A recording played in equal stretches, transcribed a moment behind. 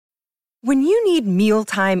When you need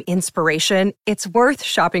mealtime inspiration, it's worth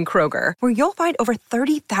shopping Kroger, where you'll find over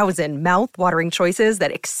 30,000 mouth-watering choices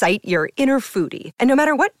that excite your inner foodie. And no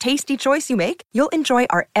matter what tasty choice you make, you'll enjoy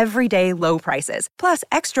our everyday low prices, plus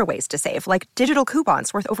extra ways to save, like digital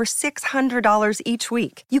coupons worth over $600 each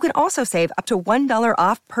week. You can also save up to $1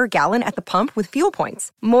 off per gallon at the pump with fuel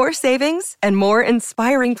points. More savings and more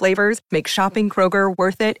inspiring flavors make shopping Kroger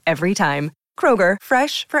worth it every time. Kroger,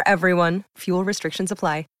 fresh for everyone. Fuel restrictions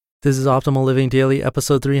apply. This is Optimal Living Daily,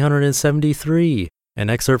 episode 373,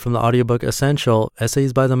 an excerpt from the audiobook Essential,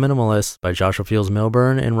 Essays by the Minimalist by Joshua Fields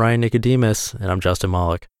Millburn and Ryan Nicodemus, and I'm Justin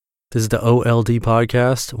Malik. This is the OLD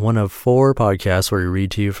podcast, one of 4 podcasts where we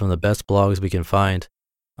read to you from the best blogs we can find.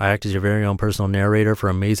 I act as your very own personal narrator for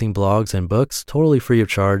amazing blogs and books, totally free of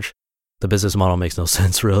charge. The business model makes no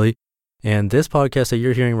sense, really. And this podcast that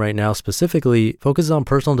you're hearing right now specifically focuses on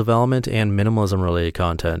personal development and minimalism-related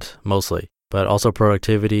content, mostly, but also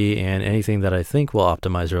productivity and anything that I think will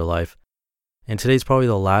optimize your life. And today's probably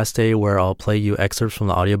the last day where I'll play you excerpts from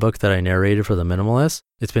the audiobook that I narrated for The Minimalist.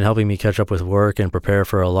 It's been helping me catch up with work and prepare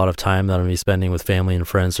for a lot of time that I'm going to be spending with family and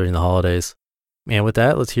friends during the holidays. And with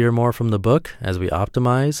that, let's hear more from the book as we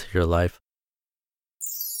optimize your life.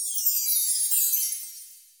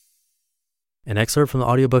 An excerpt from the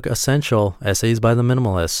audiobook Essential, Essays by the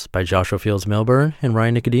Minimalist by Joshua Fields Millburn and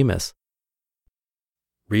Ryan Nicodemus.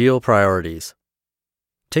 Real priorities.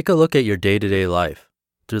 Take a look at your day-to-day life.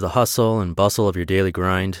 Through the hustle and bustle of your daily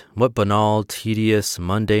grind, what banal, tedious,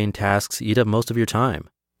 mundane tasks eat up most of your time?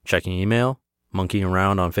 Checking email? Monkeying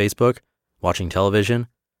around on Facebook? Watching television?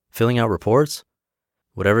 Filling out reports?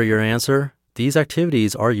 Whatever your answer, these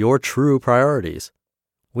activities are your true priorities.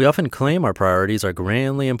 We often claim our priorities are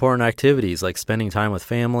grandly important activities like spending time with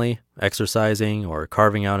family, exercising, or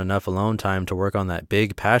carving out enough alone time to work on that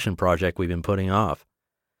big passion project we've been putting off.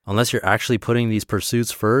 Unless you're actually putting these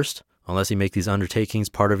pursuits first, unless you make these undertakings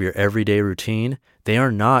part of your everyday routine, they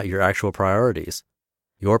are not your actual priorities.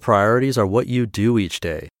 Your priorities are what you do each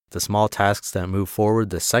day, the small tasks that move forward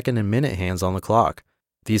the second and minute hands on the clock.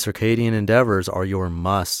 These circadian endeavors are your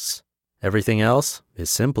musts. Everything else is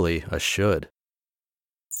simply a should.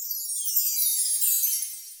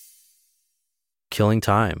 Killing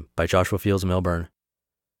Time by Joshua Fields Millburn.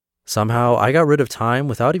 Somehow, I got rid of time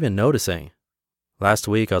without even noticing. Last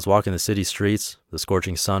week, I was walking the city streets, the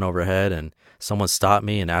scorching sun overhead, and someone stopped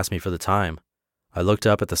me and asked me for the time. I looked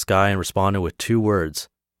up at the sky and responded with 2 words.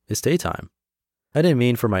 It's daytime. I didn't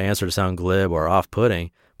mean for my answer to sound glib or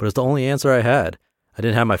off-putting, but it's the only answer I had. I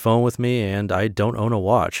didn't have my phone with me, and I don't own a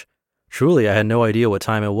watch. Truly, I had no idea what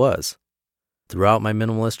time it was. Throughout my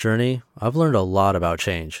minimalist journey, I've learned a lot about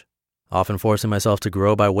change, often forcing myself to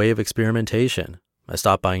grow by way of experimentation. I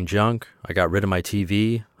stopped buying junk, I got rid of my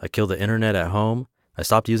TV, I killed the internet at home, I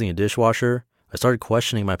stopped using a dishwasher, I started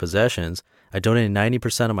questioning my possessions, I donated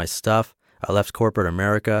 90% of my stuff, I left corporate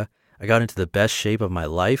America, I got into the best shape of my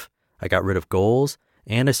life, I got rid of goals,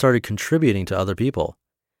 and I started contributing to other people.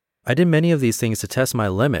 I did many of these things to test my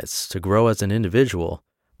limits, to grow as an individual,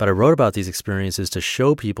 but I wrote about these experiences to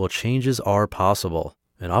show people changes are possible,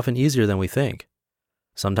 and often easier than we think.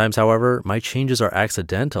 Sometimes, however, my changes are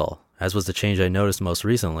accidental, as was the change I noticed most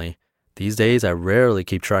recently. These days, I rarely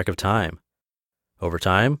keep track of time. Over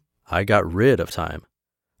time, I got rid of time.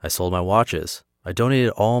 I sold my watches. I donated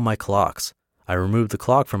all my clocks. I removed the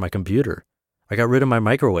clock from my computer. I got rid of my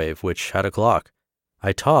microwave, which had a clock.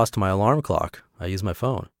 I tossed my alarm clock. I used my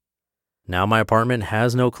phone. Now my apartment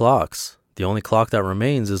has no clocks. The only clock that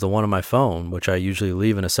remains is the one on my phone, which I usually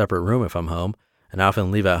leave in a separate room if I'm home, and I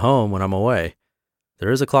often leave at home when I'm away.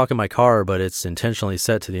 There is a clock in my car, but it's intentionally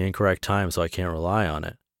set to the incorrect time so I can't rely on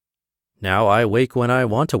it. Now I wake when I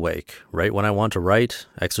want to wake, write when I want to write,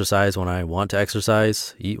 exercise when I want to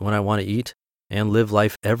exercise, eat when I want to eat, and live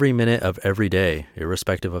life every minute of every day,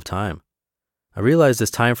 irrespective of time. I realize this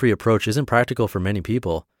time-free approach isn't practical for many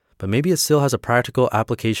people, but maybe it still has a practical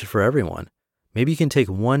application for everyone. Maybe you can take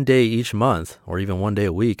one day each month, or even one day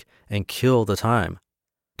a week, and kill the time.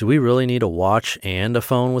 Do we really need a watch and a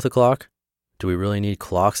phone with a clock? Do we really need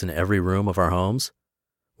clocks in every room of our homes?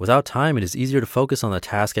 Without time, it is easier to focus on the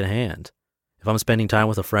task at hand. If I'm spending time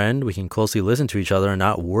with a friend, we can closely listen to each other and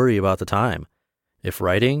not worry about the time. If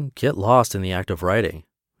writing, get lost in the act of writing.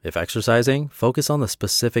 If exercising, focus on the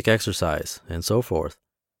specific exercise, and so forth.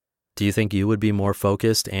 Do you think you would be more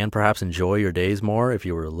focused and perhaps enjoy your days more if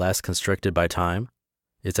you were less constricted by time?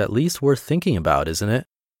 It's at least worth thinking about, isn't it?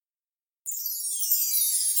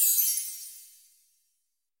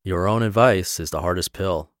 Your own advice is the hardest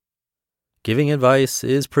pill. Giving advice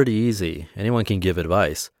is pretty easy. Anyone can give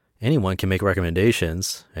advice. Anyone can make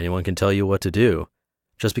recommendations. Anyone can tell you what to do.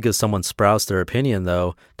 Just because someone sprouts their opinion,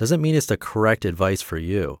 though, doesn't mean it's the correct advice for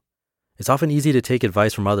you. It's often easy to take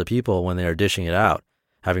advice from other people when they are dishing it out.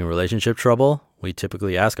 Having relationship trouble, we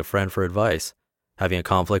typically ask a friend for advice. Having a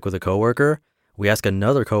conflict with a coworker, we ask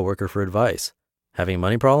another coworker for advice. Having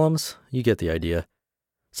money problems, you get the idea.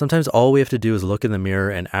 Sometimes all we have to do is look in the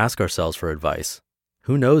mirror and ask ourselves for advice.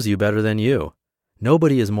 Who knows you better than you?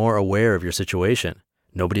 Nobody is more aware of your situation.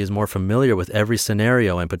 Nobody is more familiar with every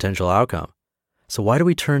scenario and potential outcome. So why do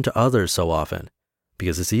we turn to others so often?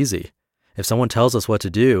 Because it's easy. If someone tells us what to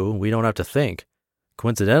do, we don't have to think.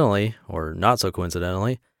 Coincidentally, or not so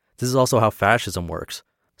coincidentally, this is also how fascism works.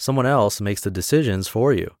 Someone else makes the decisions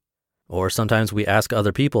for you. Or sometimes we ask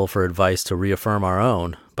other people for advice to reaffirm our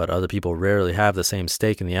own, but other people rarely have the same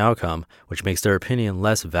stake in the outcome, which makes their opinion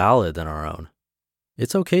less valid than our own.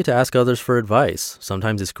 It's okay to ask others for advice.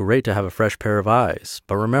 Sometimes it's great to have a fresh pair of eyes.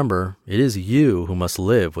 But remember, it is you who must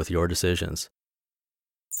live with your decisions.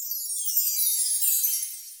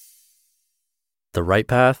 The right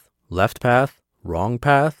path, left path, wrong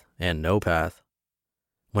path, and no path.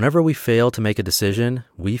 Whenever we fail to make a decision,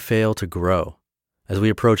 we fail to grow. As we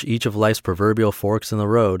approach each of life's proverbial forks in the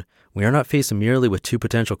road, we are not faced merely with two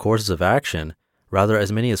potential courses of action. Rather,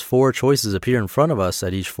 as many as 4 choices appear in front of us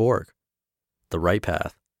at each fork. The right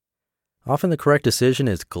path. Often the correct decision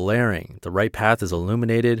is glaring. The right path is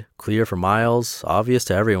illuminated, clear for miles, obvious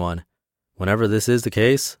to everyone. Whenever this is the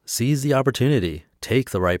case, seize the opportunity. Take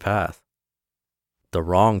the right path. The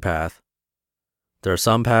wrong path. There are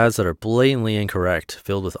some paths that are blatantly incorrect,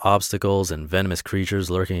 filled with obstacles and venomous creatures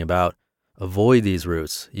lurking about. Avoid these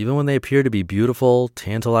routes, even when they appear to be beautiful,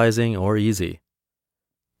 tantalizing, or easy.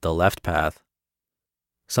 The left path.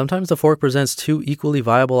 Sometimes the fork presents 2 equally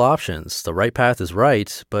viable options. The right path is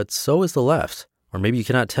right, but so is the left. Or maybe you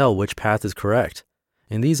cannot tell which path is correct.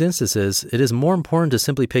 In these instances, it is more important to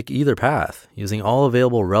simply pick either path, using all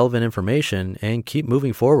available relevant information, and keep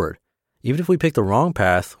moving forward. Even if we pick the wrong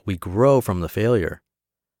path, we grow from the failure.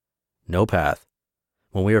 No path.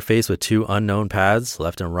 When we are faced with 2 unknown paths,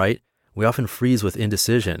 left and right, we often freeze with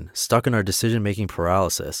indecision, stuck in our decision-making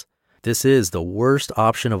paralysis. This is the worst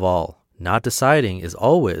option of all. Not deciding is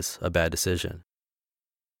always a bad decision.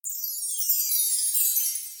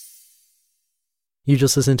 You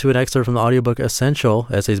just listened to an excerpt from the audiobook Essential,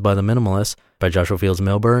 Essays by the Minimalist by Joshua Fields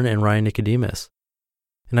Millburn and Ryan Nicodemus.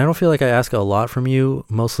 And I don't feel like I ask a lot from you.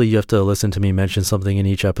 Mostly you have to listen to me mention something in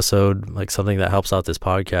each episode, like something that helps out this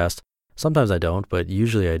podcast. Sometimes I don't, but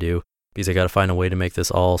usually I do, because I got to find a way to make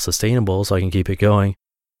this all sustainable so I can keep it going.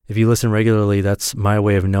 If you listen regularly, that's my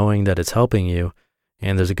way of knowing that it's helping you.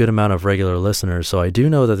 And there's a good amount of regular listeners, so I do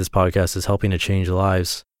know that this podcast is helping to change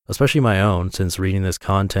lives, especially my own, since reading this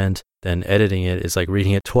content, then editing it is like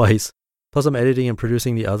reading it twice. Plus, I'm editing and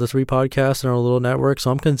producing the other 3 podcasts in our little network, so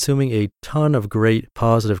I'm consuming a ton of great,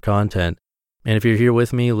 positive content. And if you're here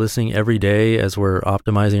with me, listening every day as we're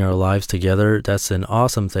optimizing our lives together, that's an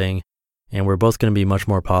awesome thing, and we're both going to be much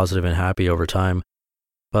more positive and happy over time.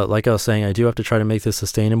 But like I was saying, I do have to try to make this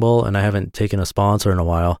sustainable, and I haven't taken a sponsor in a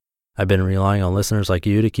while. I've been relying on listeners like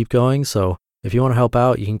you to keep going, so if you want to help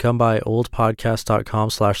out, you can come by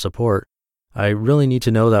oldpodcast.com/support. I really need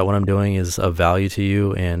to know that what I'm doing is of value to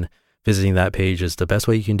you, and visiting that page is the best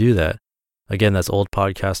way you can do that. Again, that's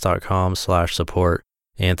oldpodcast.com/support,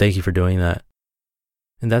 and thank you for doing that.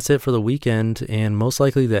 And that's it for the weekend, and most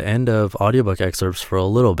likely the end of audiobook excerpts for a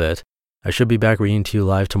little bit. I should be back reading to you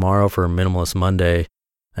live tomorrow for Minimalist Monday.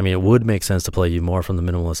 I mean, it would make sense to play you more from the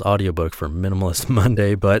Minimalist audiobook for Minimalist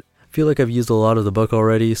Monday, but I feel like I've used a lot of the book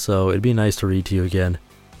already, so it'd be nice to read to you again.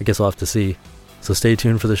 I guess we'll have to see. So stay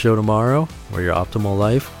tuned for the show tomorrow, where your optimal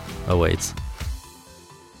life awaits.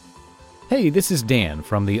 Hey, this is Dan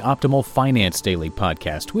from the Optimal Finance Daily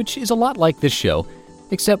podcast, which is a lot like this show,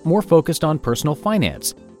 except more focused on personal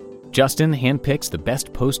finance. Justin handpicks the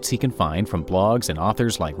best posts he can find from blogs and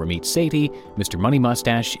authors like Ramit Sethi, Mr. Money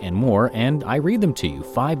Mustache, and more, and I read them to you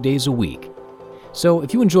 5 days a week. So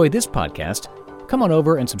if you enjoy this podcast, come on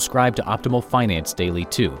over and subscribe to Optimal Finance Daily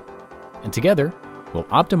too. And together, we'll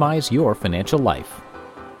optimize your financial life.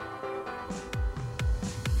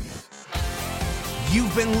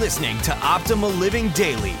 You've been listening to Optimal Living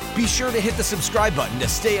Daily. Be sure to hit the subscribe button to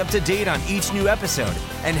stay up to date on each new episode,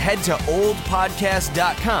 and head to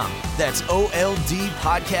oldpodcast.com. That's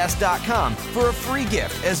OLDpodcast.com for a free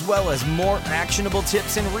gift, as well as more actionable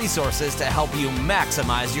tips and resources to help you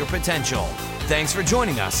maximize your potential. Thanks for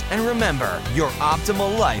joining us, and remember, your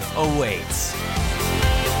optimal life awaits.